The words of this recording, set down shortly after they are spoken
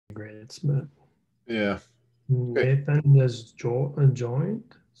grades, but Yeah. Okay. Nathan has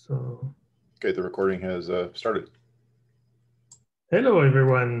joined. So, Okay. The recording has started. hello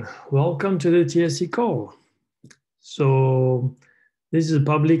everyone. Welcome to the TSC call. So, this is a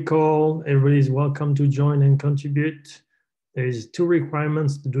public call. Everybody is welcome to join and contribute. There is two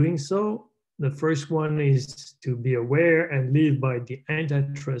requirements to doing so. The first one is to be aware and live by the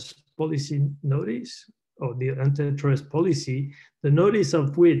antitrust policy notice or the antitrust policy, the notice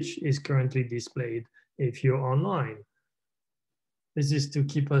of which is currently displayed if you're online. This is to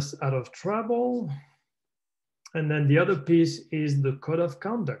keep us out of trouble. And then the other piece is the code of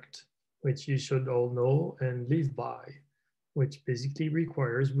conduct, which you should all know and live by, which basically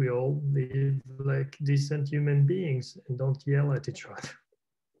requires we all live like decent human beings and don't yell at each other.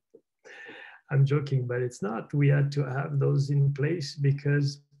 I'm joking, but it's not. We had to have those in place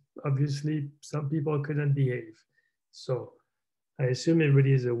because obviously some people couldn't behave. So I assume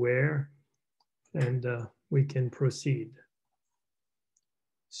everybody is aware and we can proceed.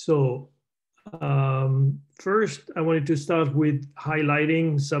 So first, I wanted to start with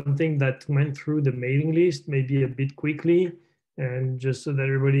highlighting something that went through the mailing list, maybe a bit quickly, and just so that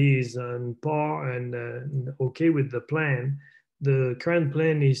everybody is on par and okay with the plan. The current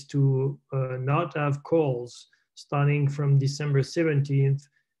plan is to not have calls starting from December 17th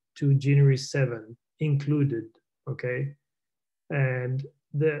to January 7th included, okay? And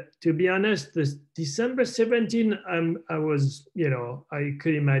to be honest, this December 17, I was, I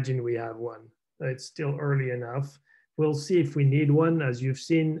could imagine we have one. It's still early enough. We'll see if we need one. As you've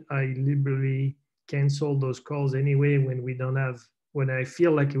seen, I liberally cancel those calls anyway when I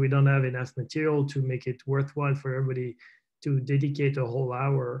feel like we don't have enough material to make it worthwhile for everybody to dedicate a whole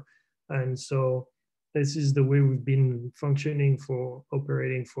hour. And so this is the way we've been operating for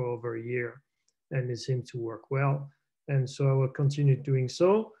over a year, and it seemed to work well. And so I will continue doing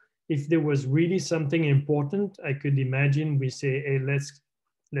so. If there was really something important, I could imagine we say, hey,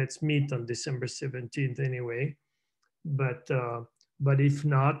 let's meet on December 17th anyway. But if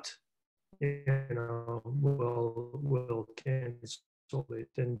not, we'll cancel it.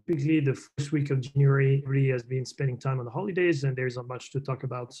 And typically the first week of January, everybody has been spending time on the holidays and there's not much to talk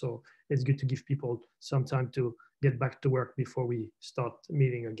about. So it's good to give people some time to get back to work before we start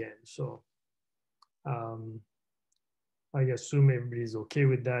meeting again. So I assume everybody's okay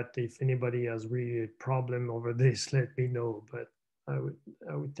with that. If anybody has really a problem over this, let me know. But I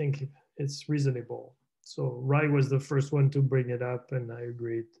would think it's reasonable. So Rai was the first one to bring it up, and I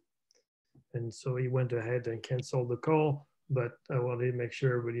agreed. And so he went ahead and canceled the call. But I wanted to make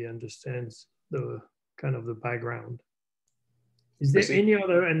sure everybody understands the kind of the background. Is there any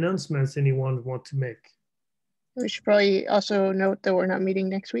other announcements anyone want to make? We should probably also note that we're not meeting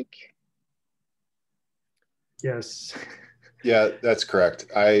next week. Yes. Yeah, that's correct.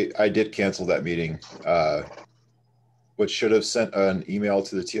 I did cancel that meeting, which should have sent an email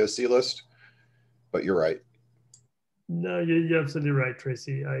to the TSC list, but you're right. No, you're absolutely right,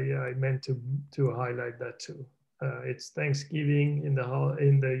 Tracy. I meant to highlight that too. It's Thanksgiving in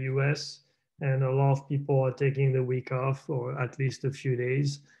the US, and a lot of people are taking the week off, or at least a few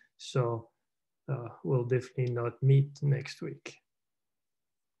days. So we'll definitely not meet next week.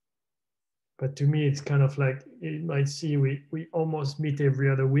 But to me, it's kind of like, you might see, we almost meet every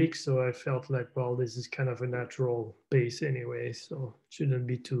other week. So I felt like, well, this is kind of a natural pace anyway. So it shouldn't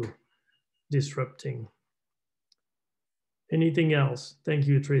be too disrupting. Anything else? Thank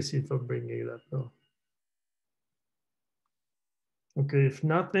you, Tracy, for bringing that up. Okay, if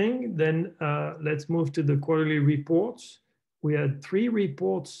nothing, then let's move to the quarterly reports. We had 3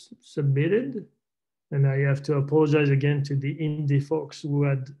 reports submitted. And I have to apologize again to the indie folks who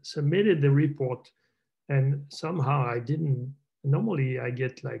had submitted the report. And somehow I didn't, normally I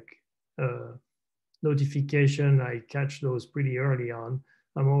get like a notification, I catch those pretty early on.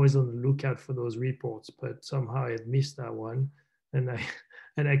 I'm always on the lookout for those reports, but somehow I had missed that one. And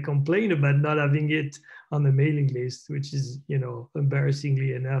I complained about not having it on the mailing list, which is,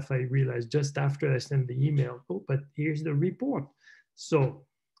 embarrassingly enough, I realized just after I sent the email, oh, but here's the report. So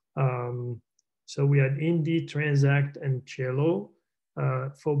we had Indie, Transact, and Cello.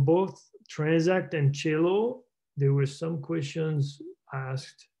 For both Transact and Cello, there were some questions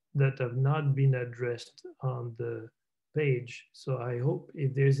asked that have not been addressed on the page. So I hope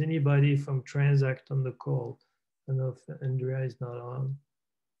if there's anybody from Transact on the call, I don't know if Andrea is not on,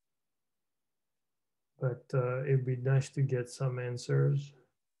 but it'd be nice to get some answers.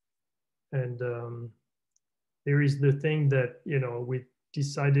 And there is the thing that, we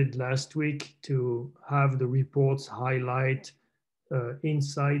decided last week to have the reports highlight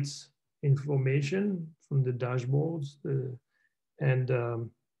insights information from the dashboards.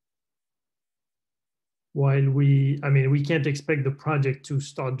 while we can't expect the project to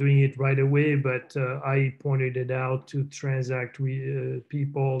start doing it right away, but I pointed it out to Transact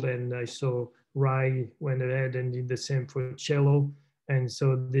people, and I saw Rai went ahead and did the same for Cello. And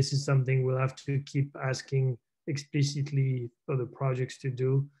so this is something we'll have to keep asking explicitly for the projects to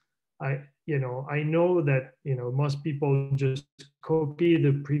do. I know that, most people just copy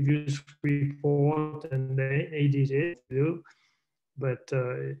the previous report and they edit it, but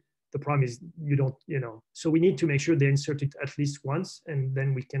the problem is you don't, so we need to make sure they insert it at least once, and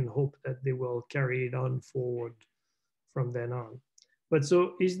then we can hope that they will carry it on forward from then on. But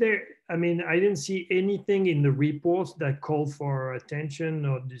so is there, I didn't see anything in the reports that called for attention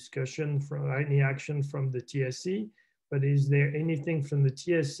or discussion from any action from the TSC, but is there anything from the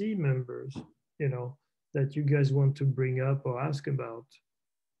TSC members, that you guys want to bring up or ask about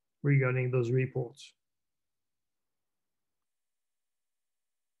regarding those reports?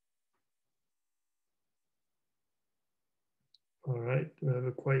 All right, we have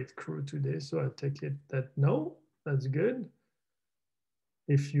a quiet crew today, so I take it that no, that's good.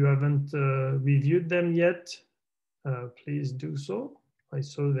 If you haven't reviewed them yet, please do so. I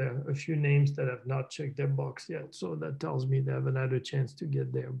saw there are a few names that have not checked their box yet, so that tells me they haven't had a chance to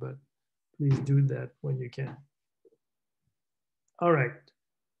get there, but please do that when you can. All right,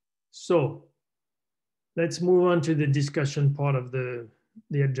 so let's move on to the discussion part of the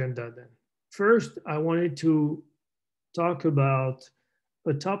agenda then. First, I wanted to talk about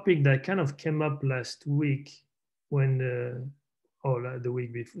a topic that kind of came up last week when, the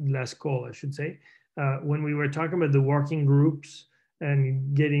week before, last call, I should say, when we were talking about the working groups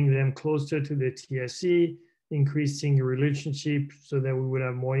and getting them closer to the TSC, increasing the relationship so that we would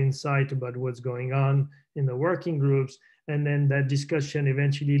have more insight about what's going on in the working groups. And then that discussion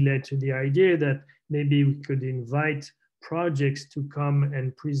eventually led to the idea that maybe we could invite projects to come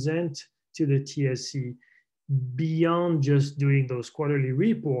and present to the TSC. Beyond just doing those quarterly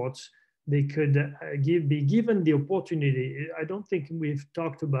reports, they could be given the opportunity. I don't think we've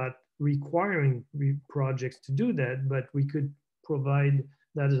talked about requiring projects to do that, but we could provide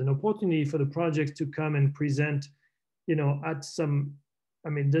that as an opportunity for the projects to come and present, at some,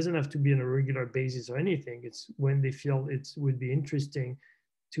 it doesn't have to be on a regular basis or anything. It's when they feel it would be interesting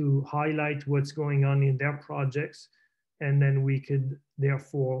to highlight what's going on in their projects. And then we could,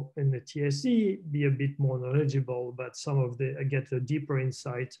 therefore, in the TSC, be a bit more knowledgeable about some of get a deeper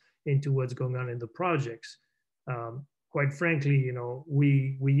insight into what's going on in the projects. Quite frankly,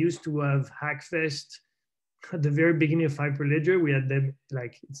 we used to have Hackfest at the very beginning of Hyperledger. We had them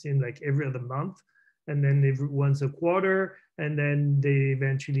it seemed like every other month, and then once a quarter, and then they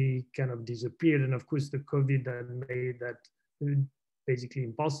eventually kind of disappeared. And of course, the COVID that made that basically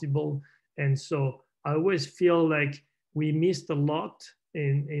impossible. And so I always feel like we missed a lot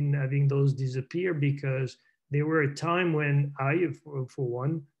in having those disappear, because there were a time when I, for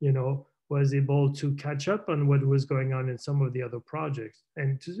one, was able to catch up on what was going on in some of the other projects,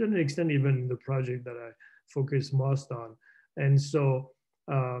 and to an extent, even the project that I focus most on. And so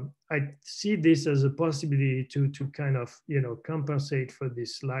I see this as a possibility to kind of, compensate for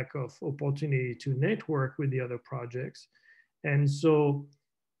this lack of opportunity to network with the other projects. And so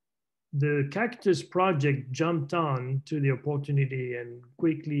the Cactus project jumped on to the opportunity and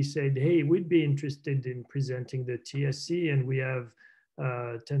quickly said, hey, we'd be interested in presenting the TSC, and we have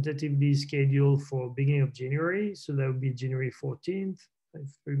tentatively scheduled for beginning of January. So that would be January 14th, if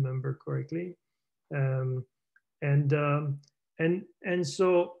I remember correctly. And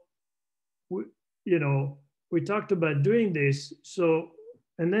so, we talked about doing this. So,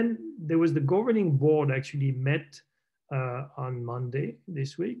 and then there was the governing board actually met on Monday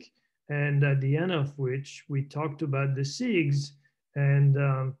this week. And at the end of which we talked about the SIGs, and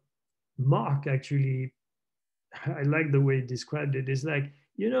Mark actually, I like the way he described it. It's like,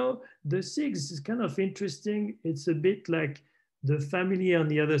 the SIGs is kind of interesting. It's a bit like the family on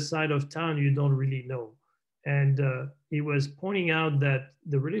the other side of town you don't really know. And he was pointing out that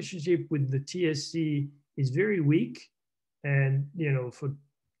the relationship with the TSC is very weak. And, for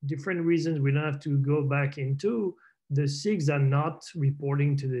different reasons we don't have to go back into, the SIGs are not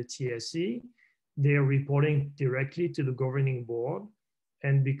reporting to the TSC. They're reporting directly to the governing board.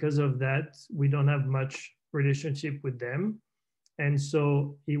 And because of that, we don't have much relationship with them. And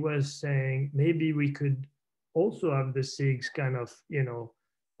so he was saying, maybe we could also have the SIGs kind of,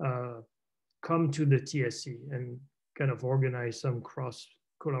 come to the TSC and kind of organize some cross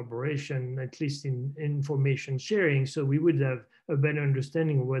collaboration, at least in information sharing, so we would have a better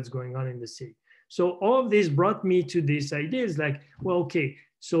understanding of what's going on in the SIG. So all of this brought me to this idea. Is like, well, okay,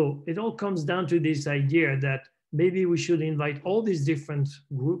 so it all comes down to this idea that maybe we should invite all these different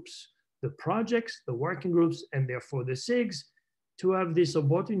groups the projects, the working groups, and therefore the SIGs to have this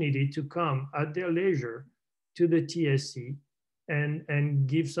opportunity to come at their leisure to the TSC and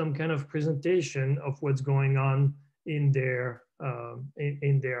give some kind of presentation of what's going on in their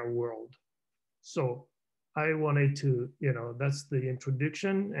world. So I wanted to, that's the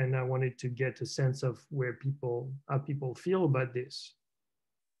introduction, and I wanted to get a sense of how people feel about this.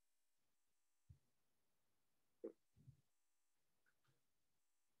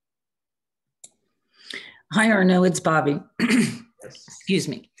 Hi, Arnaud, it's Bobby. Excuse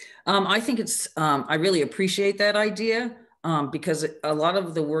me. I think I really appreciate that idea because a lot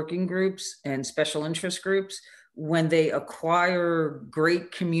of the working groups and special interest groups, when they acquire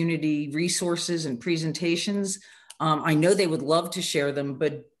great community resources and presentations, I know they would love to share them,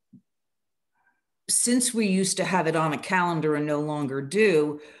 but since we used to have it on a calendar and no longer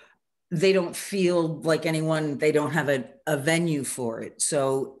do, they don't feel like they don't have a venue for it.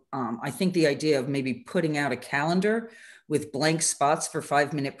 So I think the idea of maybe putting out a calendar with blank spots for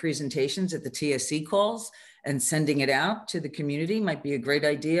 5-minute presentations at the TSC calls and sending it out to the community might be a great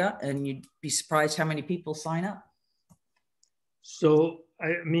idea. And you'd be surprised how many people sign up. So,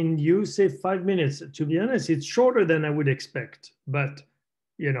 I mean, you say 5 minutes. To be honest, it's shorter than I would expect. But,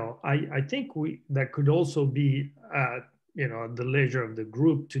 I think that could also be at the leisure of the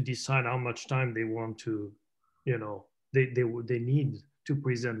group to decide how much time they want to, they need to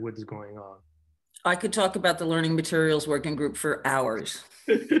present what's going on. I could talk about the learning materials working group for hours.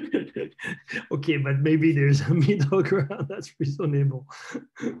 Okay, but maybe there's a middle ground that's reasonable.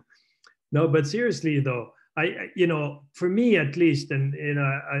 No, but seriously though, for me at least, and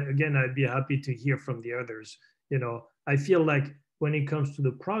again, I'd be happy to hear from the others. I feel like when it comes to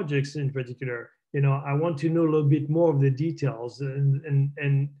the projects in particular, I want to know a little bit more of the details,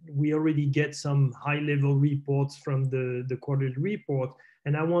 and we already get some high-level reports from the quarterly report,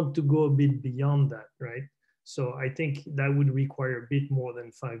 and I want to go a bit beyond that, right? So I think that would require a bit more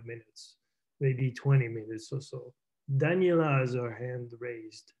than 5 minutes, maybe 20 minutes or so. Daniela has her hand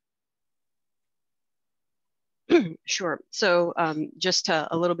raised. Sure. So just a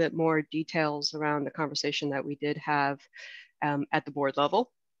little bit more details around the conversation that we did have at the board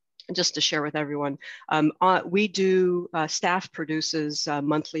level. Just to share with everyone, staff produces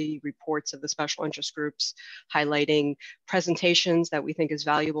monthly reports of the special interest groups, highlighting presentations that we think is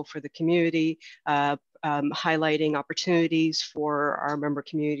valuable for the community, highlighting opportunities for our member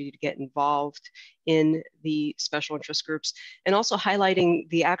community to get involved in the special interest groups, and also highlighting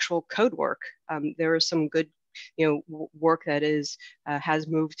the actual code work. There is some good work that has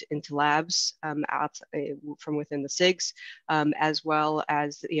moved into labs from within the SIGs, as well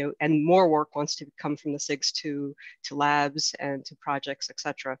as, and more work wants to come from the SIGs to labs and to projects,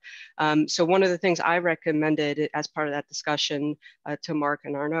 etc. So one of the things I recommended as part of that discussion to Mark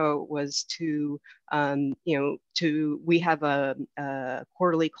and Arnaud was to we have a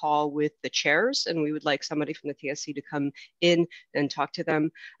quarterly call with the chairs, and we would like somebody from the TSC to come in and talk to them.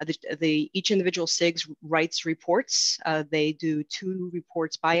 Each individual SIGs writes reports. They do 2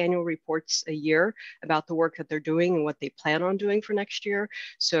 reports, biannual reports a year about the work that they're doing and what they plan on doing for next year.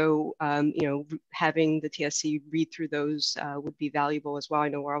 So, having the TSC read through those would be valuable as well. I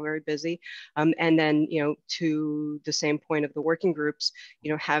know we're all very busy. And then, to the same point of the working groups,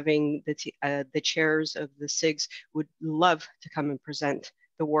 having the chairs of the SIGs would love to come and present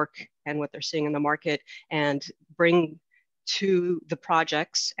the work and what they're seeing in the market and bring to the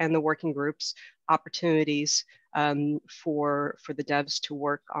projects and the working groups opportunities for the devs to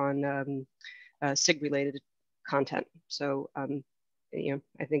work on SIG related content. So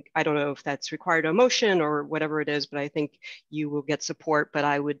I don't know if that's required a motion or whatever it is, but I think you will get support. But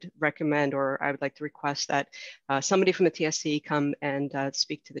I would recommend, or I would like to request that somebody from the TSC come and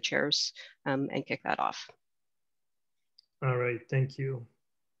speak to the chairs and kick that off. All right, thank you.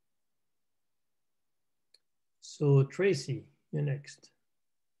 So Tracy, you're next.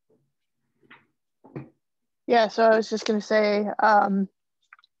 Yeah, so I was just going to say,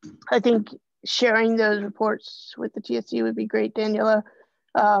 I think sharing those reports with the TSC would be great, Daniela.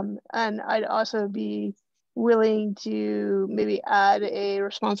 And I'd also be willing to maybe add a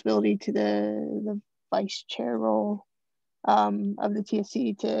responsibility to the vice chair role of the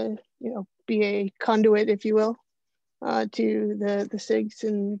TSC to, be a conduit, if you will, to the SIGs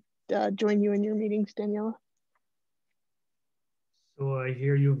and join you in your meetings, Daniela. So I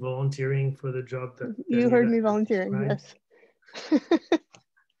hear you volunteering for the job that you heard me volunteering, right? Yes.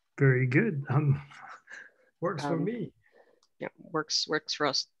 Very good. Works for me. Yeah, works for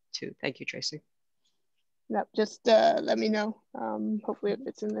us too. Thank you, Tracy. Yep, just let me know. Hopefully it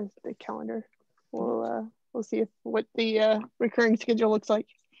fits in the calendar. We'll see what the recurring schedule looks like.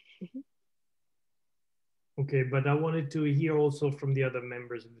 Okay, but I wanted to hear also from the other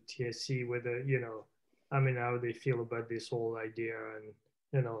members of the TSC whether, I mean, how they feel about this whole idea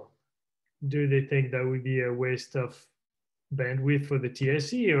and, do they think that would be a waste of bandwidth for the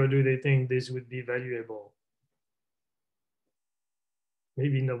TSC or do they think this would be valuable?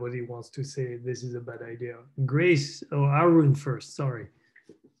 Maybe nobody wants to say this is a bad idea. Grace or Arun first, sorry.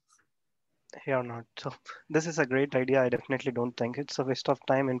 Hey or not. So this is a great idea. I definitely don't think it's a waste of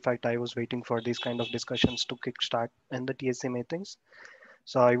time. In fact, I was waiting for these kind of discussions to kickstart in the TSC meetings.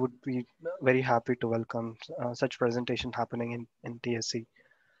 So I would be very happy to welcome such presentation happening in TSC.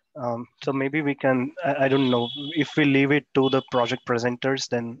 So maybe we can, I don't know, if we leave it to the project presenters,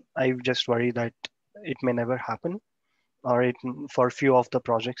 then I just worry that it may never happen, or it for few of the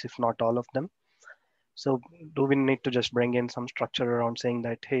projects, if not all of them. So do we need to just bring in some structure around saying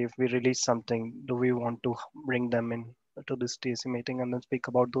that, hey, if we release something, do we want to bring them in to this TSC meeting and then speak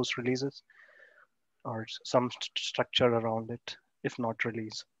about those releases, or some structure around it, if not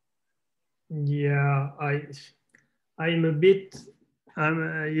release? Yeah, I'm a bit,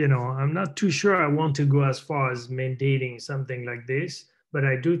 I'm not too sure I want to go as far as mandating something like this, but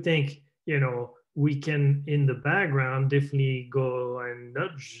I do think, we can in the background definitely go and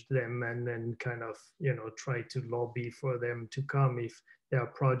nudge them and then kind of, try to lobby for them to come if there are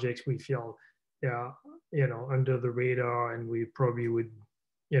projects we feel they are, under the radar and we probably would,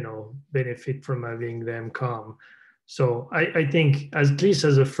 benefit from having them come. So I think at least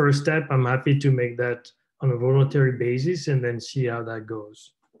as a first step, I'm happy to make that on a voluntary basis and then see how that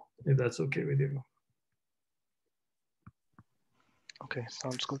goes, if that's okay with you. Okay,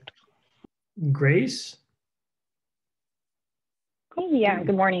 sounds good. Grace? Hey, yeah,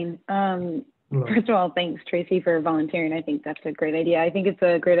 good morning. First of all, thanks, Tracy, for volunteering. I think that's a great idea. I think it's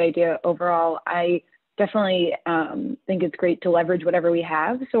a great idea overall. I definitely think it's great to leverage whatever we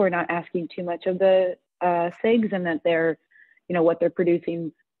have, so we're not asking too much of the SIGs, and that they're, what they're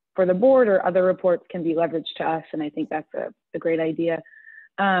producing for the board or other reports can be leveraged to us, and I think that's a great idea.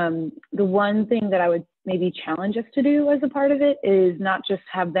 The one thing that I would maybe challenge us to do as a part of it is not just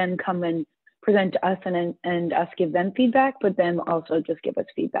have them come and present to us and us give them feedback, but then also just give us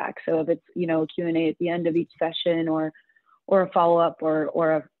feedback. So if it's, a Q&A at the end of each session or a follow-up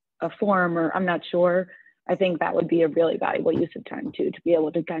or a form, or I'm not sure, I think that would be a really valuable use of time too, to be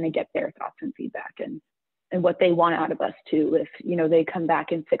able to kind of get their thoughts and feedback and what they want out of us too. If, they come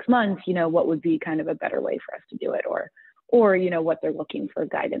back in 6 months, what would be kind of a better way for us to do it, or what they're looking for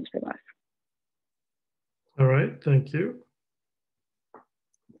guidance from us. All right, thank you.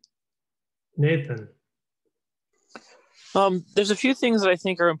 Nathan. There's a few things that I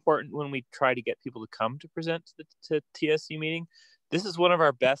think are important when we try to get people to come to present to the TSC meeting. This is one of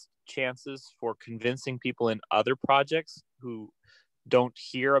our best chances for convincing people in other projects who don't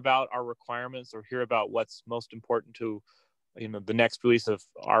hear about our requirements or hear about what's most important to, the next release of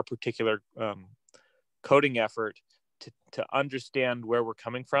our particular coding effort to understand where we're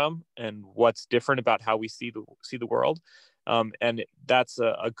coming from and what's different about how we see the world. And that's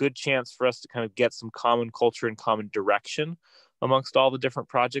a good chance for us to kind of get some common culture and common direction amongst all the different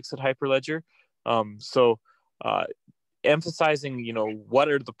projects at Hyperledger. So emphasizing, what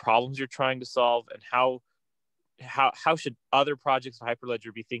are the problems you're trying to solve and how should other projects at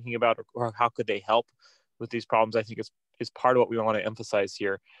Hyperledger be thinking about, or how could they help with these problems, I think is part of what we want to emphasize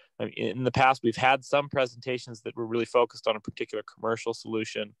here. I mean, in the past, we've had some presentations that were really focused on a particular commercial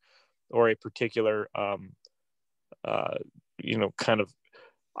solution or a particular kind of,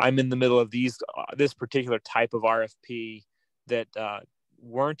 I'm in the middle of this particular type of RFP that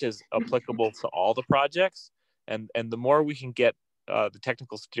weren't as applicable to all the projects. And the more we can get the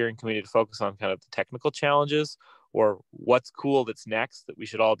technical steering committee to focus on kind of the technical challenges or what's cool that's next that we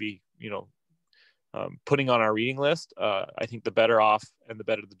should all be, putting on our reading list, I think the better off and the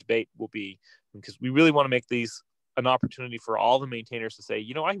better the debate will be, because we really want to make these an opportunity for all the maintainers to say,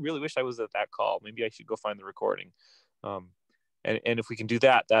 I really wish I was at that call. Maybe I should go find the recording. And if we can do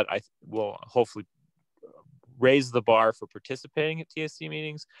that, I will hopefully raise the bar for participating at TSC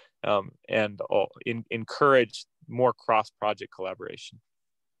meetings and encourage more cross-project collaboration.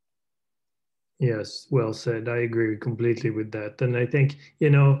 Yes, well said. I agree completely with that. And I think,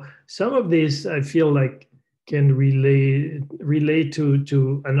 some of this I feel like can relate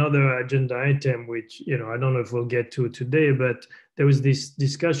to another agenda item, which, I don't know if we'll get to today, but there was this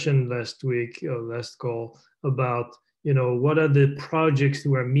discussion last week or last call about, what are the projects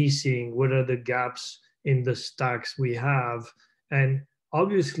we're missing? What are the gaps in the stacks we have? And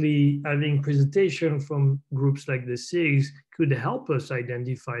obviously, having presentation from groups like the SIGs could help us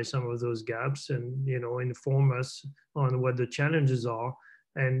identify some of those gaps and, inform us on what the challenges are.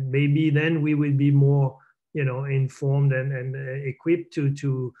 And maybe then we would be more informed and equipped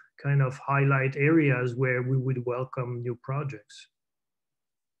to kind of highlight areas where we would welcome new projects.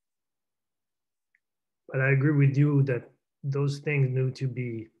 But I agree with you that those things need to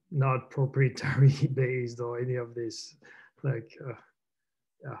be not proprietary based or any of this, like,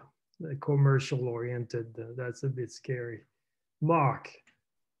 commercial oriented. That's a bit scary. Mark.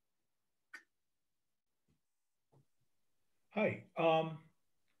 Hi.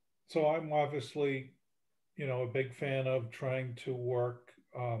 So I'm obviously, a big fan of trying to work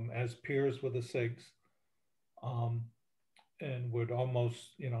as peers with the SIGs, and would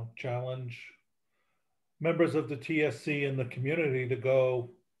almost, challenge members of the TSC and the community to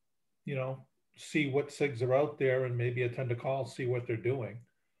go, see what SIGs are out there and maybe attend a call, see what they're doing.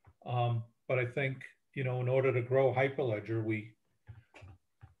 But I think, in order to grow Hyperledger, we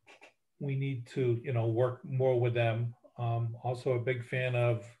need to, work more with them. Also a big fan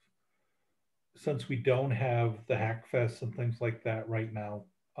of, since we don't have the Hackfest and things like that right now,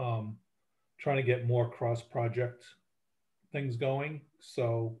 trying to get more cross-project things going.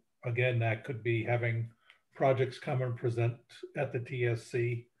 So again, that could be having projects come and present at the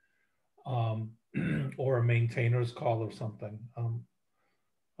TSC, or a maintainer's call or something.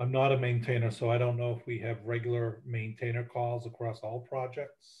 I'm not a maintainer, so I don't know if we have regular maintainer calls across all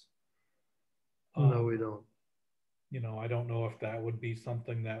projects. No, we don't. I don't know if that would be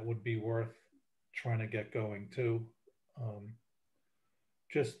something that would be worth trying to get going too.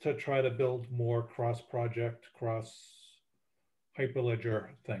 Just to try to build more cross-project, cross-Hyperledger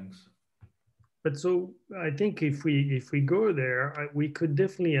things. But so I think if we go there, we could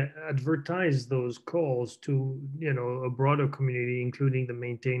definitely advertise those calls to a broader community, including the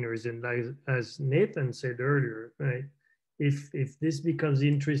maintainers. And as Nathan said earlier, right? If this becomes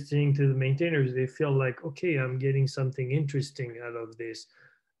interesting to the maintainers, they feel like, okay, I'm getting something interesting out of this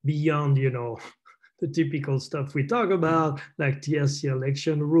beyond the typical stuff we talk about, like TSC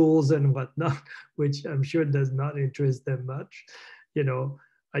election rules and whatnot, which I'm sure does not interest them much.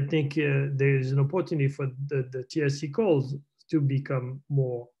 I think there's an opportunity for the TSC calls to become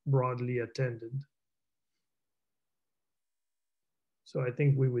more broadly attended. So I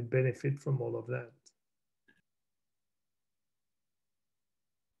think we would benefit from all of that.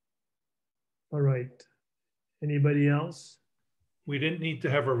 All right. Anybody else? We didn't need to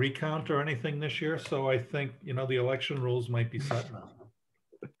have a recount or anything this year, so I think, the election rules might be set now.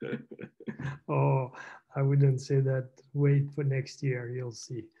 Oh, I wouldn't say that. Wait for next year, you'll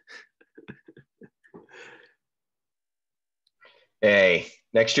see. Hey,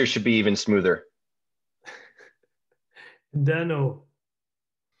 next year should be even smoother. Dano.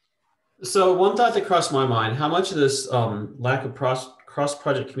 So one thought that crossed my mind, how much of this lack of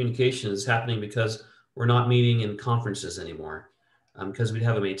cross-project communication is happening because we're not meeting in conferences anymore? Because we'd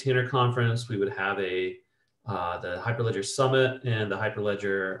have a maintainer conference, we would have the Hyperledger Summit and the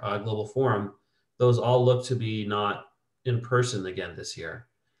Hyperledger Global Forum. Those all look to be not in person again this year.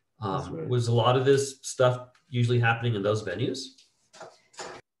 Right. Was a lot of this stuff usually happening in those venues?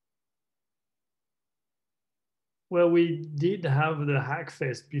 Well, we did have the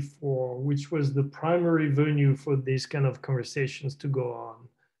Hackfest before, which was the primary venue for these kind of conversations to go on.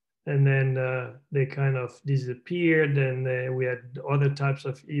 And then they kind of disappeared, and we had other types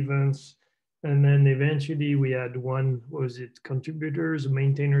of events. And then eventually we had one, contributors,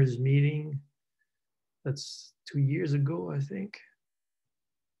 maintainers meeting. That's 2 years ago, I think,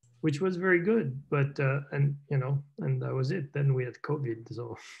 which was very good. But, and that was it. Then we had COVID,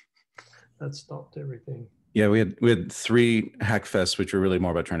 so that stopped everything. Yeah, we had 3 Hackfests, which were really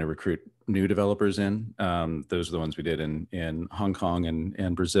more about trying to recruit new developers in. Those are the ones we did in Hong Kong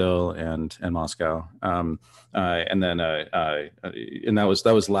and Brazil and Moscow. And that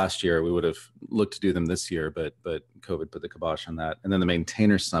was last year. We would have looked to do them this year, but COVID put the kibosh on that. And then the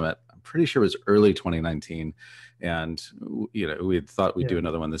Maintainer Summit, I'm pretty sure was early 2019, and we had thought we'd do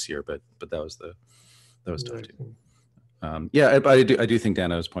another one this year, but that was tough too. But I do think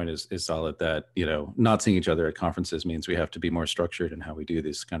Dano's point is solid, that not seeing each other at conferences means we have to be more structured in how we do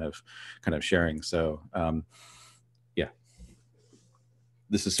this kind of sharing. So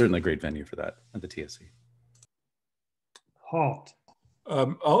this is certainly a great venue for that at the TSC. Hot.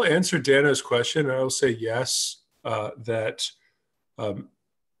 I'll answer Dano's question, and I'll say yes, that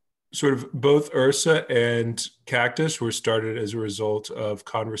sort of both Ursa and Cactus were started as a result of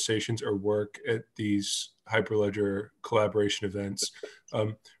conversations or work at these Hyperledger collaboration events.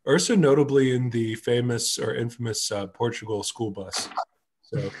 Ursa notably in the famous or infamous Portugal school bus.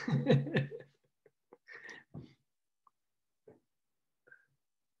 So.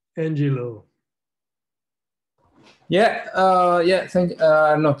 Angelo. Yeah,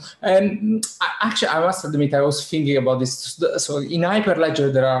 no. Actually, I must admit, I was thinking about this. So in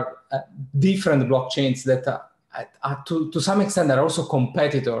Hyperledger, there are different blockchains that to some extent are also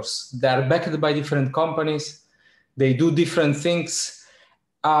competitors. They are backed by different companies. They do different things.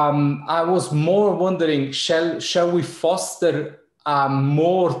 I was more wondering, shall we foster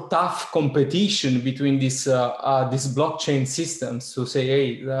more tough competition between these blockchain systems to say,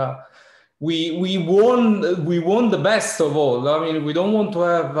 hey, we won the best of all. I mean, we don't want to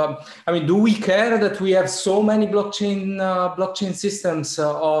have. I mean, do we care that we have so many blockchain systems,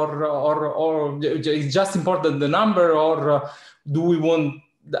 or it's just important the number, or do we want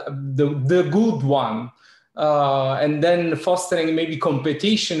the good one? And then fostering maybe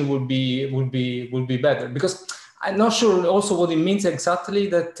competition would be better, because I'm not sure also what it means exactly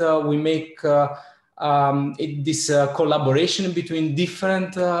that we make. This collaboration between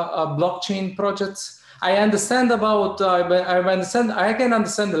different blockchain projects. I understand about. I can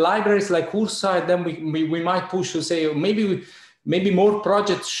understand the libraries like Ursa, and then we might push to say maybe more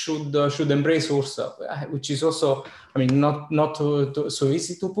projects should embrace Ursa, which is also, I mean, not so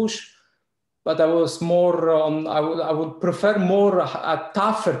easy to push. But I was more. I would prefer more a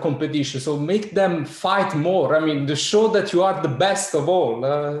tougher competition. So make them fight more. I mean, to show that you are the best of all.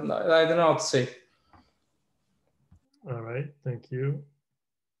 I don't know how to say. All right, thank you.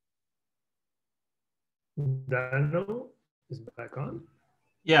 Daniel is back on.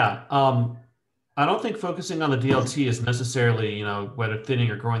 Yeah, I don't think focusing on the DLT is necessarily, whether thinning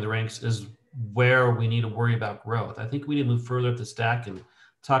or growing the ranks is where we need to worry about growth. I think we need to move further up the stack and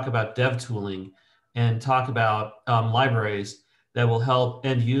talk about dev tooling and talk about libraries that will help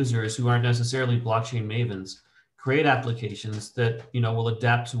end users who aren't necessarily blockchain mavens create applications that, will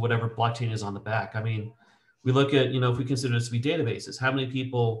adapt to whatever blockchain is on the back. I mean, we look at, if we consider this to be databases, how many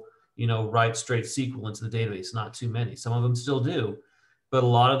people, write straight SQL into the database? Not too many. Some of them still do. But a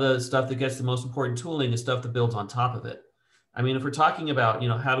lot of the stuff that gets the most important tooling is stuff that builds on top of it. I mean, if we're talking about,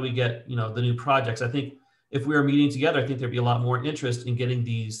 how do we get, the new projects? I think if we were meeting together, I think there'd be a lot more interest in getting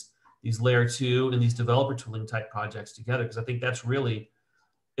these layer 2 and these developer tooling type projects together. Because I think that's really,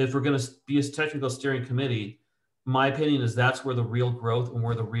 if we're going to be a technical steering committee, my opinion is that's where the real growth and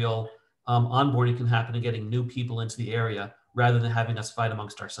where the real onboarding can happen and getting new people into the area rather than having us fight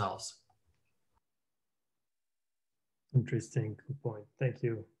amongst ourselves. Interesting, good point. Thank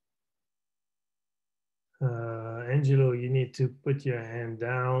you. Angelo, you need to put your hand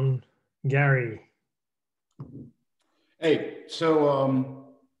down. Gary. Hey, so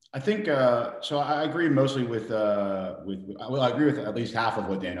I think so. I agree mostly with I agree with at least half of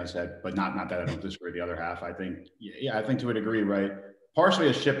what Dano said, but not that I don't disagree with the other half. I think I think to a degree, right? Partially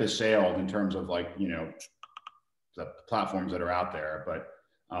a ship has sailed in terms of like the platforms that are out there, but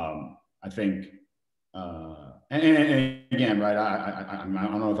I think and again, right? I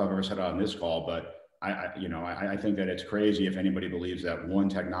don't know if I've ever said it on this call, but I think that it's crazy if anybody believes that one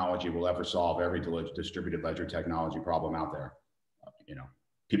technology will ever solve every distributed ledger technology problem out there.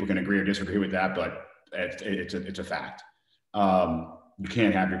 People can agree or disagree with that, but it's a fact. You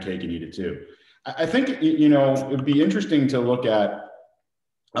can't have your cake and eat it too. I think it'd be interesting to look at.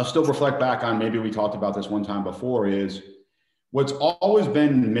 I'll still reflect back on, maybe we talked about this one time before, is what's always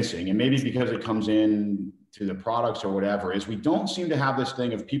been missing, and maybe because it comes in to the products or whatever, is we don't seem to have this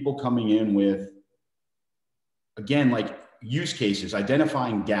thing of people coming in with, again, like use cases,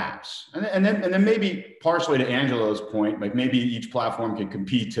 identifying gaps. And then maybe partially to Angelo's point, like maybe each platform can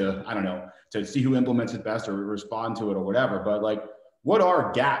compete to, I don't know, to see who implements it best or respond to it or whatever. But like, what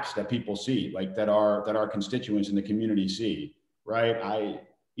are gaps that people see, like that our constituents in the community see, right?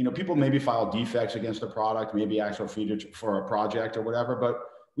 People maybe file defects against a product, maybe actual features for a project or whatever, but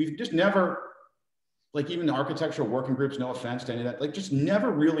we've just never, like even the architectural working groups, no offense to any of that, like just never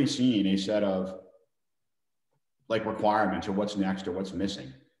really seen a set of like requirements or what's next or what's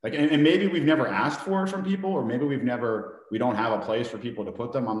missing. Like, and maybe we've never asked for it from people, or maybe we don't have a place for people to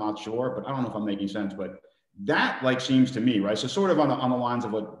put them. I'm not sure, but I don't know if I'm making sense, but that like seems to me, right? So sort of on the lines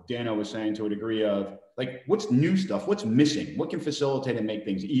of what Dano was saying, to a degree of like, what's new stuff? What's missing? What can facilitate and make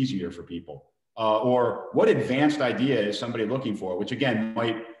things easier for people? Or what advanced idea is somebody looking for, which again,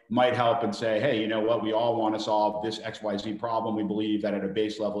 might help and say, hey, you know what, we all want to solve this XYZ problem. We believe that at a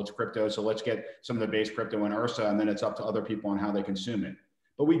base level, it's crypto. So let's get some of the base crypto in Ursa, and then it's up to other people on how they consume it.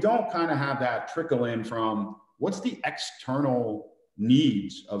 But we don't kind of have that trickle in from what's the external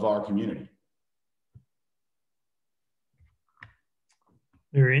needs of our community.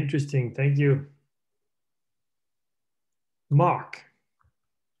 Very interesting. Thank you. Mark.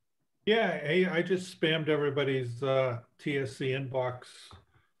 Yeah, I just spammed everybody's TSC inbox.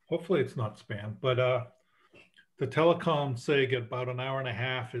 Hopefully it's not spam, but the telecom SIG at about an hour and a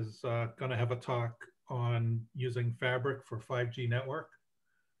half is going to have a talk on using Fabric for 5G network.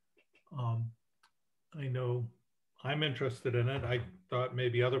 I know I'm interested in it. I thought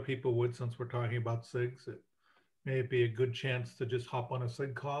maybe other people would, since we're talking about SIGs. It may be a good chance to just hop on a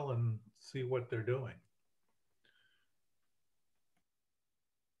SIG call and see what they're doing.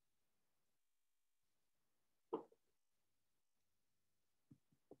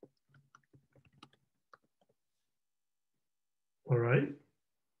 All right.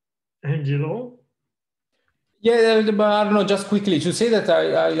 Angelo? Yeah, but I don't know, just quickly to say that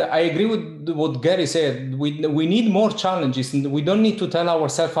I agree with what Gary said. We need more challenges, and we don't need to tell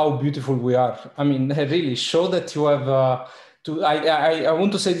ourselves how beautiful we are. I mean, really show that you have I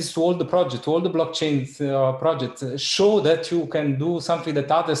want to say this to all the projects, to all the blockchain projects, show that you can do something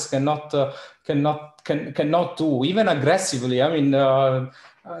that others cannot do, even aggressively. I mean,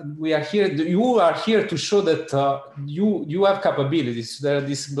 we are here. You are here to show that you have capabilities. That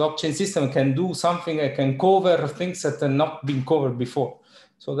this blockchain system can do something. It can cover things that have not been covered before.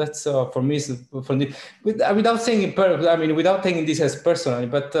 So that's for me. Without saying, I mean, without taking this as personally,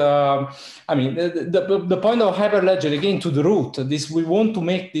 but I mean, the point of Hyperledger, again, to the root. This, we want to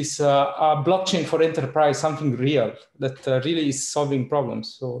make this a blockchain for enterprise something real that really is solving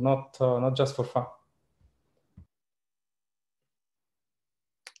problems. So not just for fun.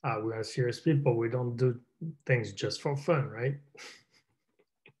 We are serious people. We don't do things just for fun, right?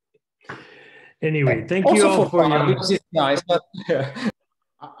 Anyway, thank you all for your... It's nice, but, yeah.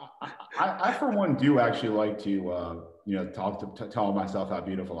 I for one do actually like to you know, tell myself how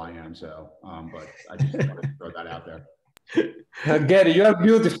beautiful I am. So, but I just want to throw that out there. Gary, you are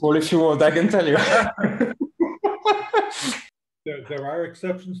beautiful. If you want, I can tell you. There are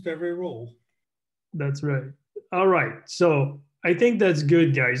exceptions to every rule. That's right. All right. So I think that's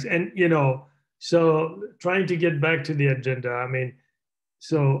good, guys. And, you know, so trying to get back to the agenda, I mean,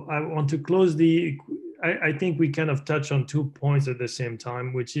 so I want to close I think we kind of touch on 2 points at the same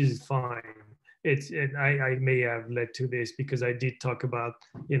time, which is fine. I may have led to this because I did talk about,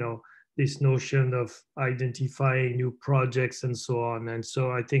 you know, this notion of identifying new projects and so on. And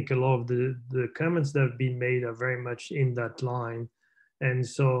so I think a lot of the comments that have been made are very much in that line. And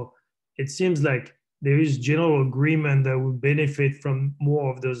so it seems like there is general agreement that will benefit from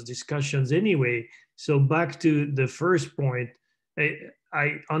more of those discussions anyway. So back to the first point,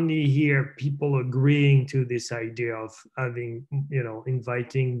 I only hear people agreeing to this idea of having, you know,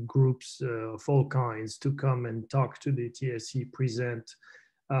 inviting groups of all kinds to come and talk to the TSC, present.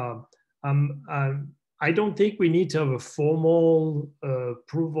 I don't think we need to have a formal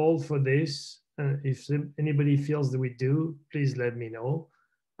approval for this. If anybody feels that we do, please let me know.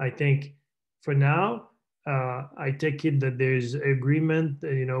 I think for now, I take it that there's agreement,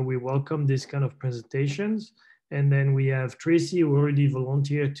 you know, we welcome this kind of presentations. And then we have Tracy, who already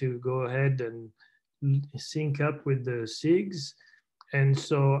volunteered to go ahead and sync up with the SIGs. And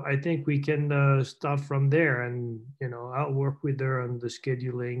so I think we can start from there, and, you know, I'll work with her on the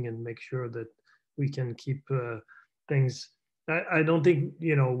scheduling and make sure that we can keep things. I don't think,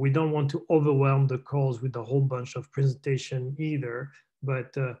 you know, we don't want to overwhelm the calls with a whole bunch of presentation either,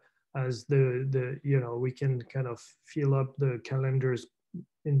 but as you know, we can kind of fill up the calendars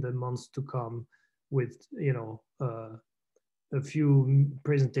in the months to come with, you know, a few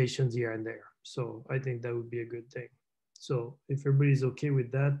presentations here and there. So I think that would be a good thing. So if everybody's okay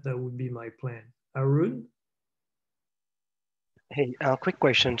with that, that would be my plan. Arun? Hey, quick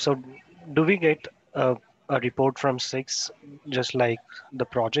question. So do we get a report from SIGs, just like the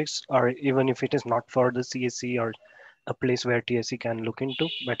projects, or even if it is not for the CSC or a place where TSC can look into,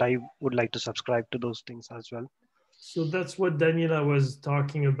 but I would like to subscribe to those things as well? So that's what Daniela was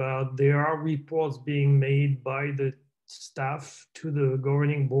talking about. There are reports being made by the staff to the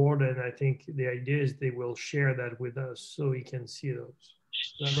governing board, and I think the idea is they will share that with us so we can see those.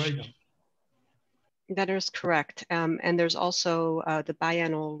 Is that right? That is correct. And there's also the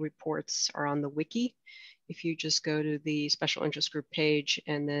biannual reports are on the wiki. If you just go to the special interest group page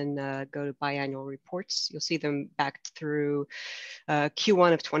and then go to biannual reports, you'll see them back through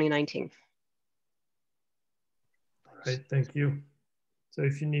Q1 of 2019. Right, thank you. So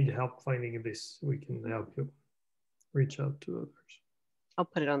if you need help finding this, we can help you. Reach out to others. I'll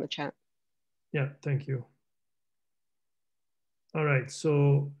put it on the chat. Yeah, thank you. All right,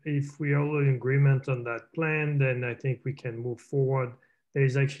 so if we are all in agreement on that plan, then I think we can move forward.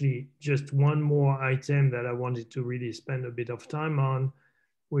 There's actually just one more item that I wanted to really spend a bit of time on,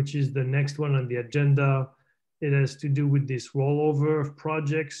 which is the next one on the agenda. It has to do with this rollover of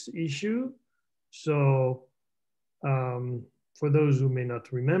projects issue. So for those who may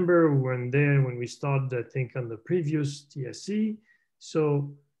not remember, we weren't there when we started, I think, on the previous TSC.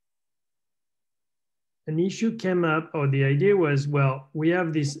 So an issue came up, or the idea was, well, we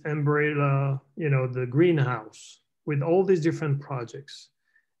have this umbrella, you know, the greenhouse with all these different projects.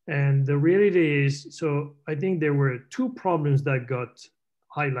 And the reality is, so I think there were two problems that got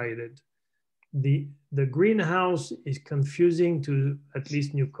highlighted. The greenhouse is confusing to at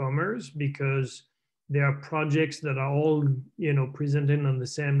least newcomers because there are projects that are all, you know, presented on the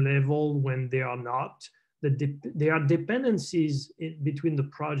same level when they are not. There are dependencies between the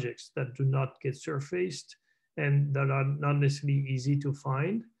projects that do not get surfaced and that are not necessarily easy to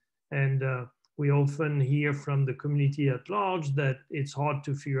find. And we often hear from the community at large that it's hard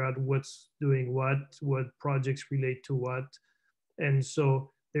to figure out what's doing what projects relate to what. And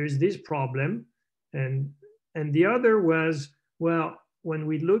so there's this problem. And the other was, well, when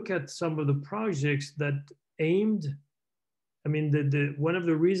we look at some of the projects that aimed, I mean, one of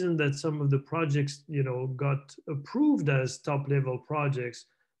the reasons that some of the projects, you know, got approved as top level projects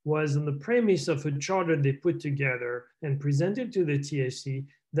was on the premise of a charter they put together and presented to the TSC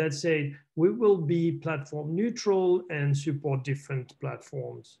that said, we will be platform neutral and support different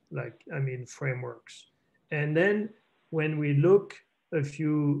platforms, like, I mean, frameworks. And then when we look a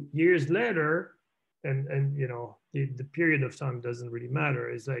few years later, and you know, the period of time doesn't really matter,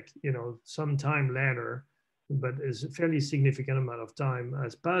 it's like, you know, some time later, but it's a fairly significant amount of time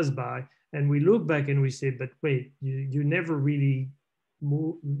has passed by, and we look back and we say, but wait, you never really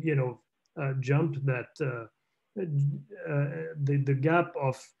jumped that the gap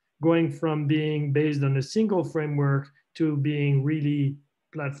of going from being based on a single framework to being really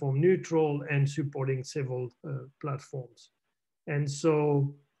platform neutral and supporting several platforms. And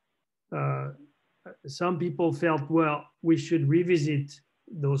so some people felt, well, we should revisit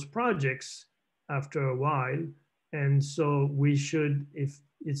those projects after a while. And so we should, if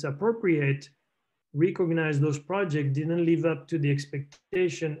it's appropriate, recognize those projects didn't live up to the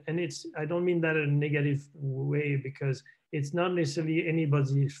expectation. And I don't mean that in a negative way, because it's not necessarily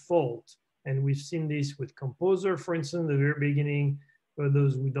anybody's fault. And we've seen this with Composer, for instance, at the very beginning. For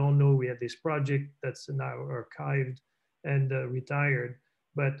those who don't know, we had this project that's now archived and retired.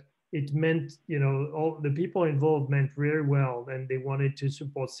 But it meant, you know, all the people involved meant very well, and they wanted to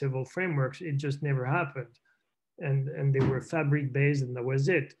support several frameworks. It just never happened. And they were fabric based, and that was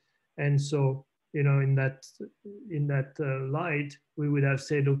it. And so, you know, in that light, we would have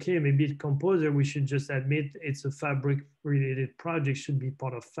said, okay, maybe Composer, we should just admit it's a fabric related project, should be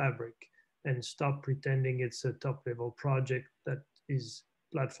part of Fabric, and stop pretending it's a top level project that is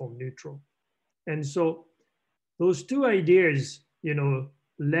platform neutral. And so those two ideas, you know,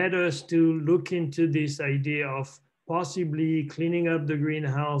 led us to look into this idea of possibly cleaning up the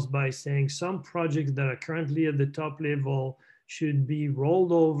greenhouse by saying some projects that are currently at the top level should be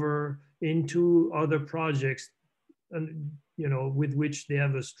rolled over into other projects, and, you know, with which they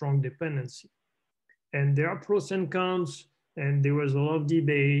have a strong dependency. And there are pros and cons, and there was a lot of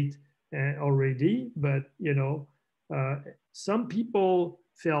debate already, but, you know, some people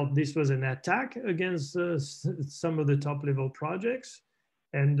felt this was an attack against some of the top level projects.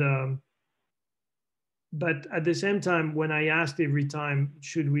 And but at the same time, when I asked every time,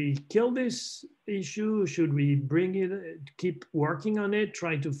 should we kill this issue? Should we bring it, keep working on it,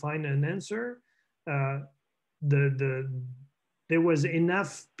 try to find an answer? There was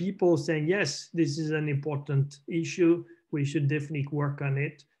enough people saying, yes, this is an important issue, we should definitely work on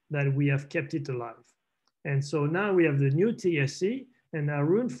it, that we have kept it alive. And so now we have the new TSC, and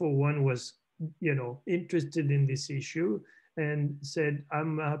Arun, for one, was, you know, interested in this issue and said,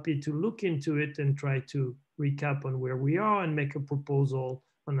 I'm happy to look into it and try to recap on where we are and make a proposal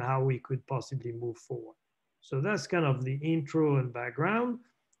on how we could possibly move forward. So that's kind of the intro and background.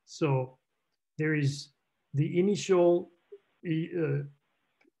 So there is the initial,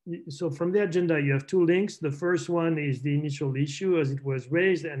 so from the agenda, you have two links. The first one is the initial issue as it was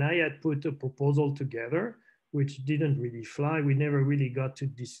raised, and I had put a proposal together, which didn't really fly. We never really got to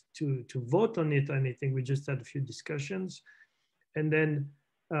vote on it or anything. We just had a few discussions. And then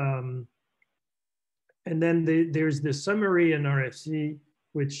there's the summary and RFC,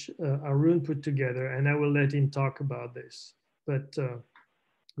 which Arun put together, and I will let him talk about this. But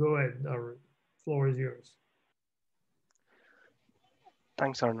go ahead, Arun, floor is yours.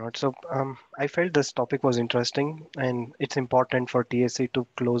 Thanks, Arnaud. So I felt this topic was interesting, and it's important for TSC to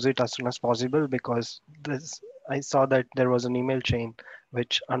close it as soon as possible, because I saw that there was an email chain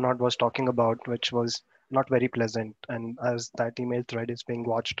which Arnaud was talking about, which was not very pleasant. And as that email thread is being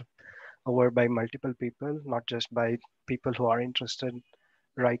watched over by multiple people, not just by people who are interested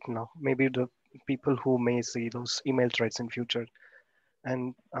right now, maybe the people who may see those email threads in future.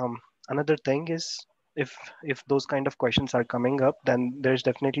 And another thing is, if those kind of questions are coming up, then there's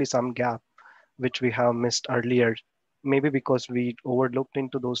definitely some gap which we have missed earlier, maybe because we overlooked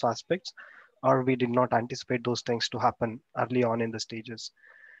into those aspects, or we did not anticipate those things to happen early on in the stages.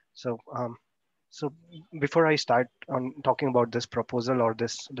 So so before I start on talking about this proposal or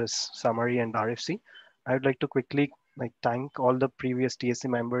this summary and RFC, I would like to quickly thank all the previous TSC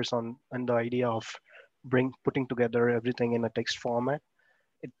members on the idea of putting together everything in a text format.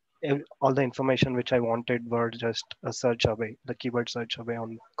 All the information which I wanted were just a search away, the keyword search away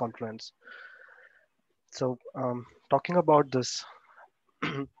on Confluence. So talking about this,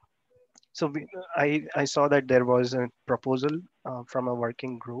 so I saw that there was a proposal from a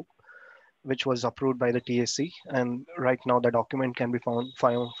working group which was approved by the TSC, and right now the document can be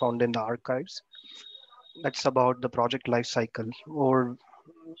found in the archives. That's about the project life cycle. Or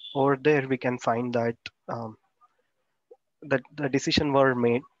over there we can find that that the decision were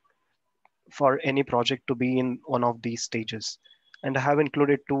made for any project to be in one of these stages, and I have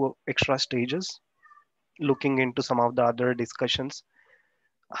included 2 extra stages, looking into some of the other discussions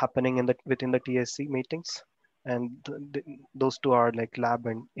happening within the TSC meetings, and those 2 are like lab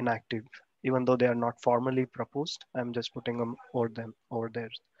and inactive. Even though they are not formally proposed, I'm just putting them over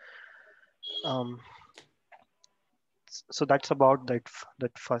there. So that's about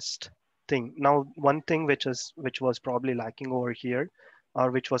that first thing. Now, one thing which was probably lacking over here,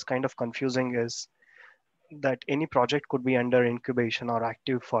 or which was kind of confusing, is that any project could be under incubation or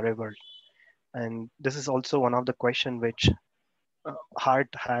active forever. And this is also one of the question which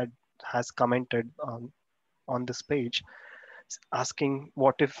Hart has commented on this page, asking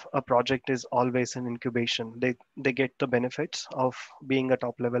what if a project is always in incubation? They get the benefits of being a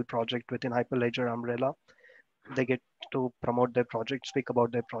top level project within Hyperledger umbrella. They get to promote their project, speak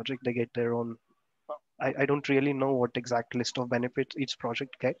about their project. They get their own. I don't really know what exact list of benefits each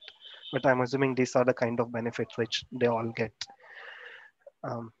project get, but I'm assuming these are the kind of benefits which they all get.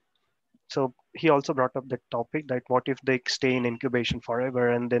 So he also brought up the topic that what if they stay in incubation forever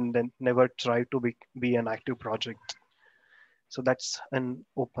and then never try to be an active project? So that's an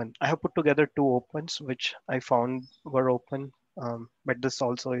open. I have put together 2 opens, which I found were open. But this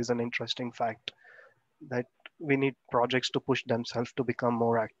also is an interesting fact that we need projects to push themselves to become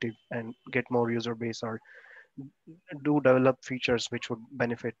more active and get more user base, or do develop features which would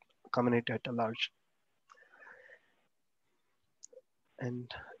benefit community at large.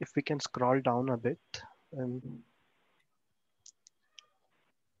 And if we can scroll down a bit.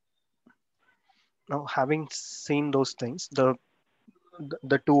 Now, having seen those things, the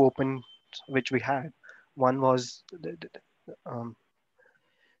 2 open which we had, one was,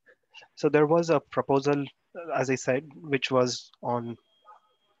 so there was a proposal, as I said, which was on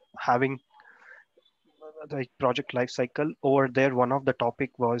having the project lifecycle. Over there, one of the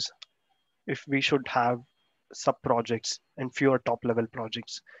topic was if we should have sub projects and fewer top level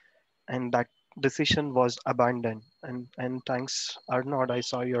projects, and that decision was abandoned. And thanks, Arnaud, I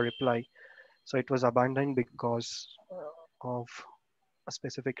saw your reply. So it was abandoned because of a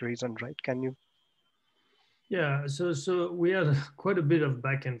specific reason, right? Can you? Yeah, so we had quite a bit of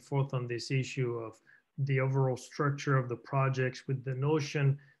back and forth on this issue of the overall structure of the projects, with the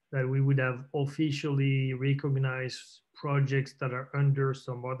notion that we would have officially recognized projects that are under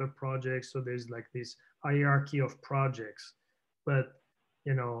some other projects. So there's like this hierarchy of projects. But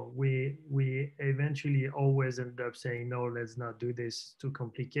we eventually always end up saying, no, let's not do this, too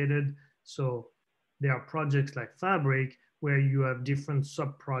complicated. So there are projects like Fabric where you have different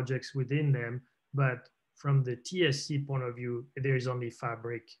sub-projects within them, but from the TSC point of view, there is only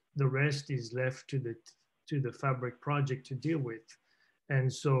Fabric. The rest is left to the Fabric project to deal with.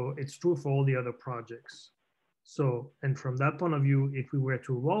 And so it's true for all the other projects. So, and from that point of view, if we were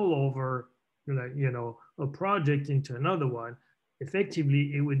to roll over, a project into another one,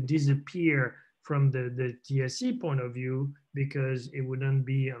 effectively it would disappear from the TSC point of view, because it wouldn't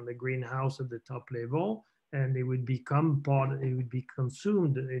be on the greenhouse at the top level, and it would become it would be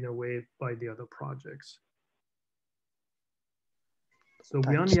consumed in a way by the other projects. So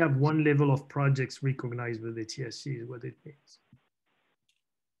we only have one level of projects recognized with the TSC is what it means.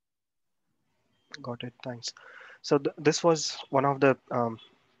 Got it, thanks. So this was one of the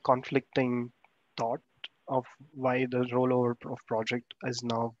conflicting thought of why the rollover of project is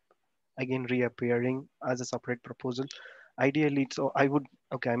now again reappearing as a separate proposal. Ideally, so I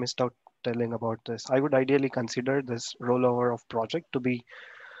missed out telling about this. I would ideally consider this rollover of project to be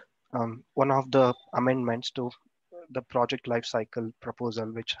one of the amendments to the project lifecycle proposal,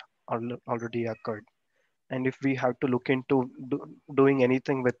 which already occurred. And if we have to look into doing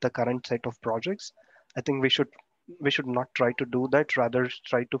anything with the current set of projects, I think we should not try to do that, rather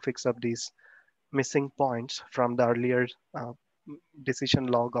try to fix up these missing points from the earlier decision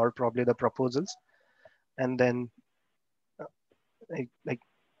log or probably the proposals. And then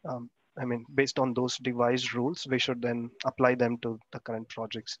I mean, based on those devised rules, we should then apply them to the current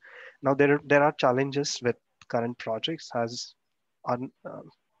projects. Now, there are challenges with current projects, as are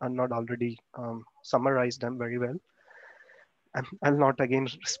not already summarized them very well. And I'll not again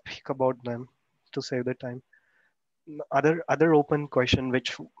speak about them to save the time. Other open question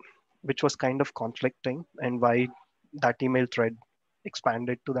which was kind of conflicting, and why that email thread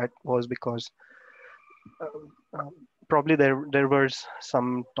expanded to that was because probably there were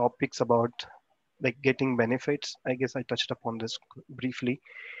some topics about like getting benefits. I guess I touched upon this briefly.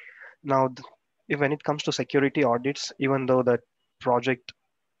 Now, when it comes to security audits, even though that project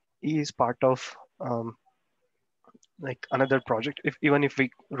is part of like another project, even if we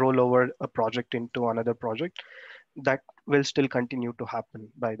roll over a project into another project, that will still continue to happen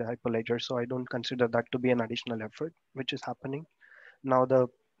by the Hyperledger. So I don't consider that to be an additional effort which is happening. Now, the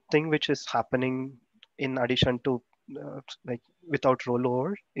thing which is happening in addition to like without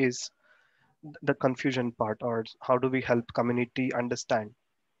rollover is the confusion part, or how do we help community understand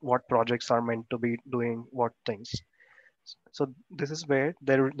what projects are meant to be doing what things. So this is where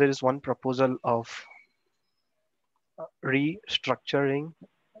there is one proposal of restructuring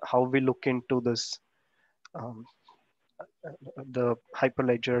how we look into this the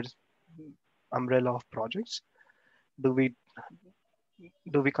Hyperledger umbrella of projects. Do we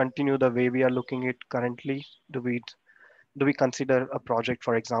continue the way we are looking at currently? Do we consider a project,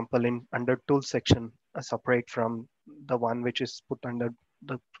 for example, in under tools section separate from the one which is put under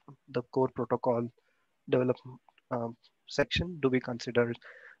the core protocol development section? Do we consider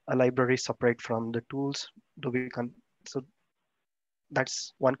a library separate from the tools? So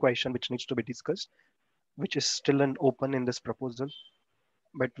that's one question which needs to be discussed, which is still an open in this proposal,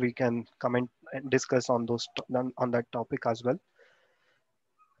 but we can comment and discuss on that topic as well.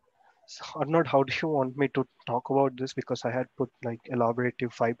 So, Arnold, how do you want me to talk about this? Because I had put like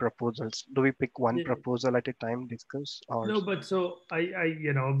elaborative 5 proposals. Do we pick one proposal at a time, discuss? Or no, but so I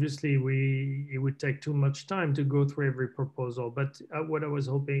obviously it would take too much time to go through every proposal. But what I was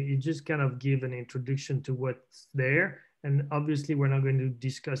hoping, you just kind of give an introduction to what's there. And obviously, we're not going to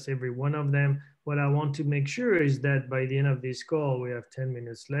discuss every one of them. What I want to make sure is that by the end of this call, we have 10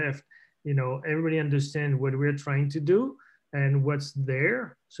 minutes left. Everybody understand what we're trying to do and what's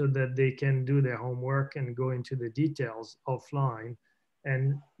there, so that they can do their homework and go into the details offline.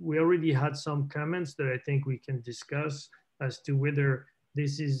 And we already had some comments that I think we can discuss as to whether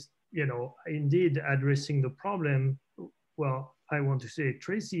this is, indeed addressing the problem. Well, I want to say,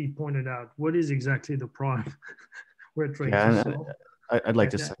 Tracy pointed out, what is exactly the problem we're trying to solve? I'd like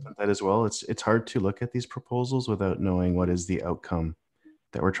to second that as well. It's hard to look at these proposals without knowing what is the outcome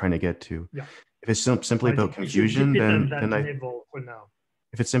that we're trying to get to. Yeah. If it's simply about confusion,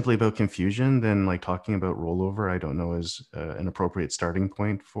 if it's simply about confusion, then like talking about rollover, I don't know is an appropriate starting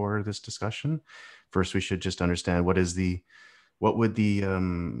point for this discussion. First, we should just understand what would the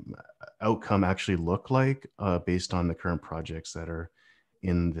outcome actually look like based on the current projects that are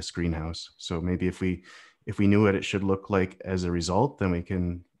in this greenhouse. So maybe if we knew what it should look like as a result, then we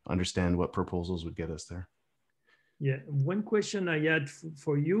can understand what proposals would get us there. Yeah, one question I had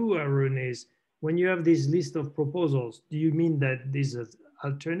for you, Arun, is when you have this list of proposals, do you mean that these are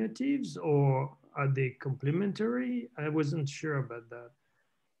alternatives or are they complementary? I wasn't sure about that.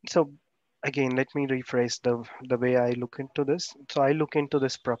 So again, let me rephrase the way I look into this. So I look into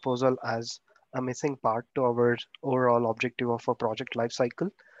this proposal as a missing part to our overall objective of a project lifecycle.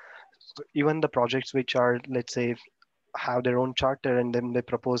 So even the projects which are, let's say, have their own charter and then they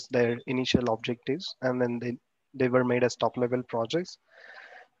propose their initial objectives and then they were made as top level projects.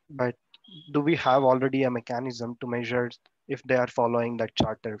 But do we have already a mechanism to measure if they are following that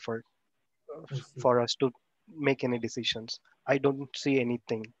charter for us to make any decisions? I don't see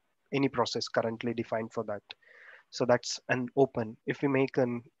any process currently defined for that. So that's an open. If we make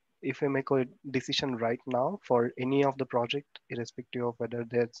a decision right now for any of the project, irrespective of whether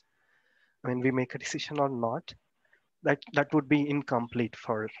we make a decision or not, that would be incomplete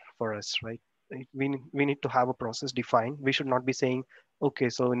for us, right? We need to have a process defined. We should not be saying, okay,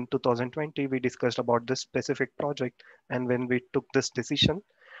 so in 2020, we discussed about this specific project. And when we took this decision,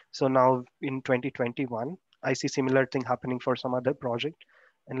 so now in 2021, I see similar thing happening for some other project.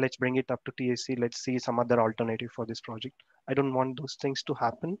 And let's bring it up to TSC. Let's see some other alternative for this project. I don't want those things to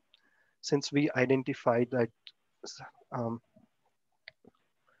happen, since we identified that,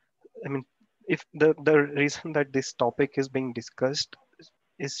 if the reason that this topic is being discussed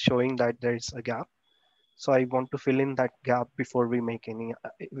is showing that there is a gap. So I want to fill in that gap before we make any,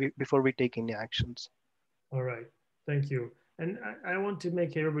 before we take any actions. All right, thank you. And I want to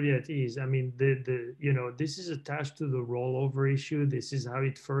make everybody at ease. I mean, this is attached to the rollover issue. This is how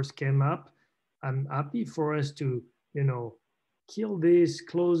it first came up. I'm happy for us to, kill this,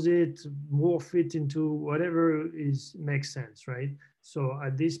 close it, morph it into whatever makes sense, right? So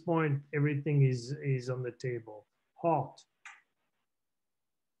at this point, everything is on the table. Hot.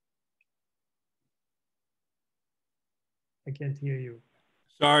 I can't hear you.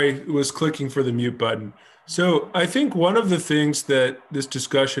 Sorry, was clicking for the mute button. So I think one of the things that this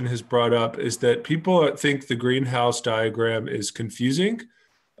discussion has brought up is that people think the greenhouse diagram is confusing.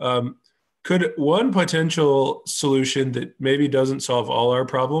 Could one potential solution that maybe doesn't solve all our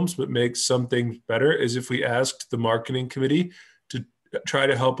problems but makes some things better is if we asked the marketing committee to try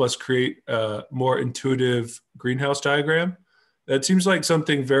to help us create a more intuitive greenhouse diagram? That seems like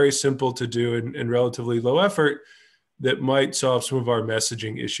something very simple to do and relatively low effort that might solve some of our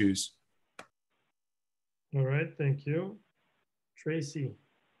messaging issues. All right, thank you. Tracy.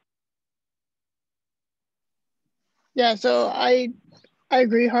 Yeah, so I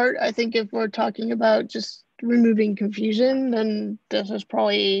agree, Hart. I think if we're talking about just removing confusion, then this is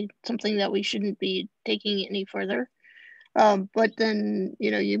probably something that we shouldn't be taking any further. But then,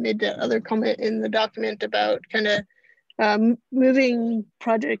 you made the other comment in the document about kind of moving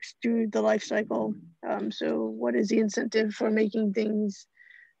projects through the life cycle. So what is the incentive for making things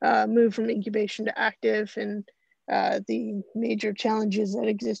move from incubation to active, and the major challenges that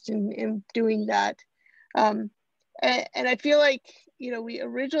exist in doing that? And I feel like, we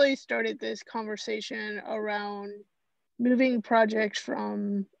originally started this conversation around moving projects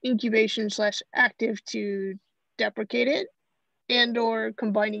from incubation / active to deprecated and or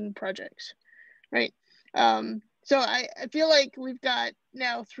combining projects, right? So I feel like we've got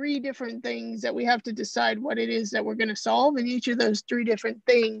now 3 different things that we have to decide what it is that we're going to solve. And each of those 3 different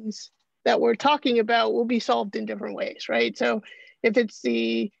things that we're talking about will be solved in different ways, right? So if it's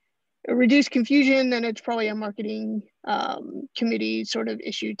the reduce confusion, then it's probably a marketing committee sort of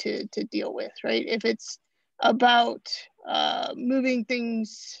issue to deal with, right? If it's about moving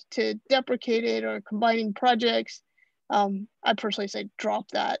things to deprecated or combining projects, I personally say drop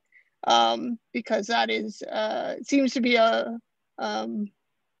that, because that is seems to be a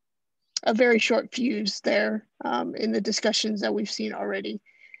very short fuse there in the discussions that we've seen already.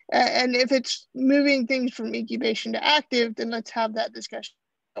 And if it's moving things from incubation to active, then let's have that discussion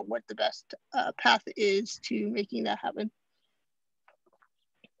about what the best path is to making that happen.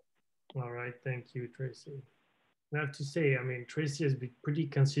 All right, thank you, Tracy. I have to say, I mean, Tracy has been pretty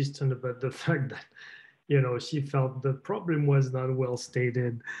consistent about the fact that, she felt the problem was not well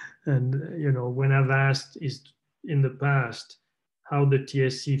stated. And, when I've asked in the past how the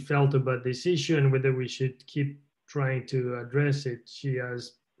TSC felt about this issue and whether we should keep trying to address it, she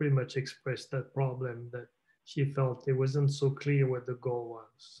has pretty much expressed that problem, that she felt it wasn't so clear what the goal was.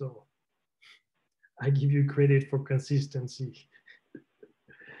 So I give you credit for consistency.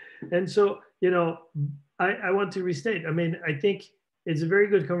 And so, I want to restate, I mean, I think it's a very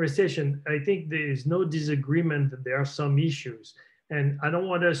good conversation. I think there is no disagreement that there are some issues. And I don't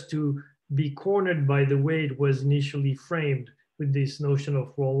want us to be cornered by the way it was initially framed with this notion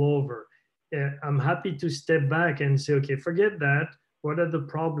of rollover. I'm happy to step back and say, okay, forget that. What are the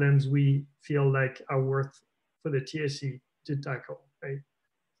problems we feel like are worth for the TSC to tackle, right?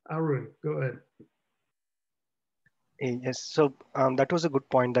 Arun, go ahead. Yes, so that was a good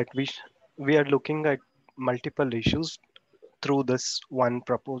point, that we are looking at multiple issues through this one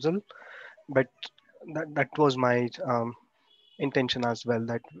proposal, but that was my intention as well,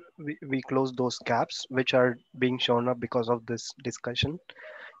 that we close those gaps which are being shown up because of this discussion.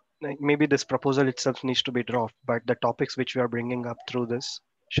 Like maybe this proposal itself needs to be dropped, but the topics which we are bringing up through this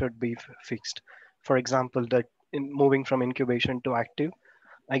should be fixed. For example, that in moving from incubation to active,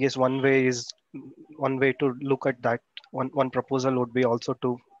 I guess one way to look at that, one proposal would be also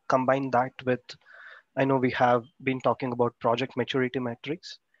to combine that with, I know we have been talking about project maturity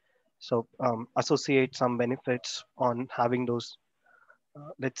metrics. So associate some benefits on having those,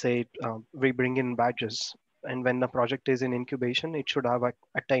 let's say we bring in badges, and when the project is in incubation, it should have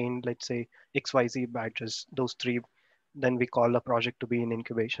attained, let's say, XYZ badges, those 3, then we call a project to be in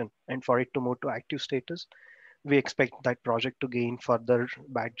incubation. And for it to move to active status, we expect that project to gain further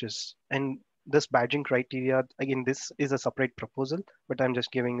badges. And this badging criteria, again, this is a separate proposal, but I'm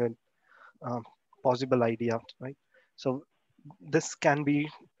just giving a possible idea, right? So this can be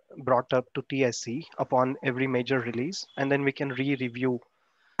brought up to TSC upon every major release, and then we can re-review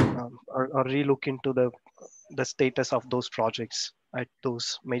or relook into the status of those projects at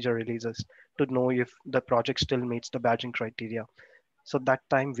those major releases to know if the project still meets the badging criteria. So that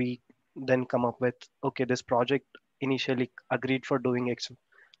time we then come up with, okay, this project initially agreed for doing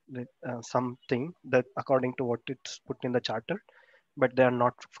something that according to what it's put in the charter, but they are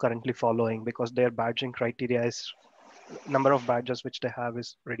not currently following because their badging criteria is number of badges which they have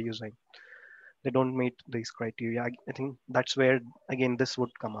is reducing. They don't meet these criteria. I think that's where again this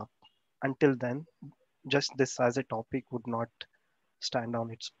would come up. Until then, just this as a topic would not stand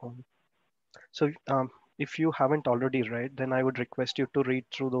on its own. So if you haven't already read, then I would request you to read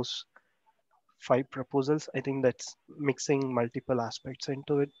through those 5 proposals. I think that's mixing multiple aspects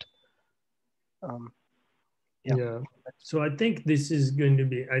into it. Yeah. So I think this is going to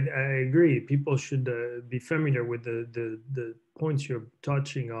be, I agree, people should be familiar with the points you're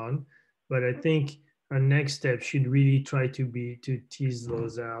touching on, but I think our next step should really try to tease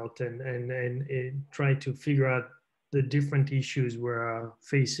those out and try to figure out the different issues we're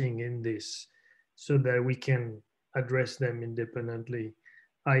facing in this so that we can address them independently.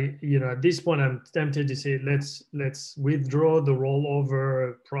 At this point, I'm tempted to say, let's withdraw the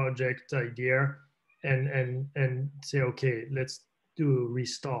rollover project idea and say, okay, let's do a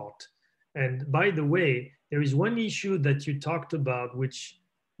restart. And by the way, there is one issue that you talked about, which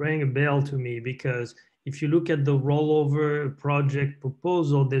rang a bell to me, because if you look at the rollover project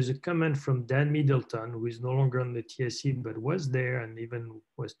proposal, there's a comment from Dan Middleton, who is no longer on the TSC, but was there and even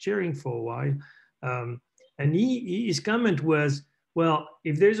was chairing for a while. And his comment was, well,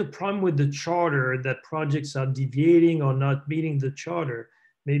 if there's a problem with the charter that projects are deviating or not meeting the charter,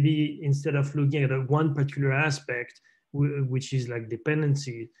 maybe instead of looking at one particular aspect, which is like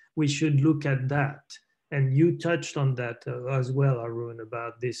dependency, we should look at that. And you touched on that as well, Arun,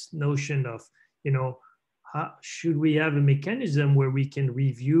 about this notion of, how should we have a mechanism where we can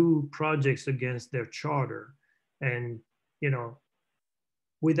review projects against their charter? And,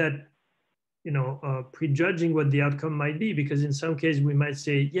 with that, prejudging what the outcome might be, because in some cases we might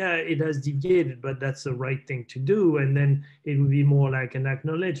say, yeah, it has deviated, but that's the right thing to do. And then it would be more like an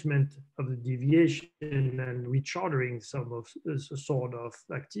acknowledgement of the deviation and rechartering some of sort of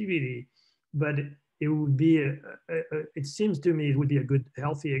activity. But it would be, it seems to me, it would be a good,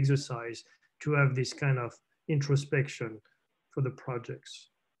 healthy exercise to have this kind of introspection for the projects.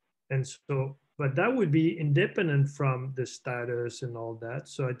 And so, but that would be independent from the status and all that.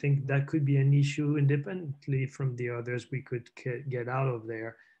 So I think that could be an issue independently from the others we could get out of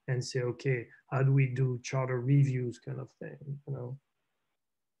there and say, okay, how do we do charter reviews kind of thing,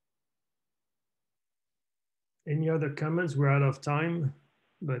 Any other comments? We're out of time,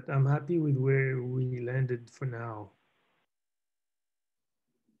 but I'm happy with where we landed for now.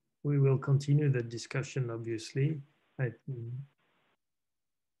 We will continue the discussion, obviously.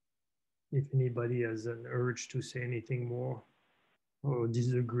 If anybody has an urge to say anything more or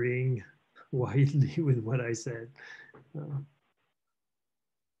disagreeing widely with what I said.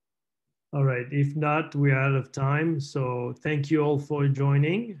 All right, if not, we're out of time. So thank you all for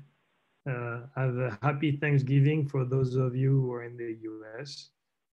joining. Have a happy Thanksgiving for those of you who are in the US.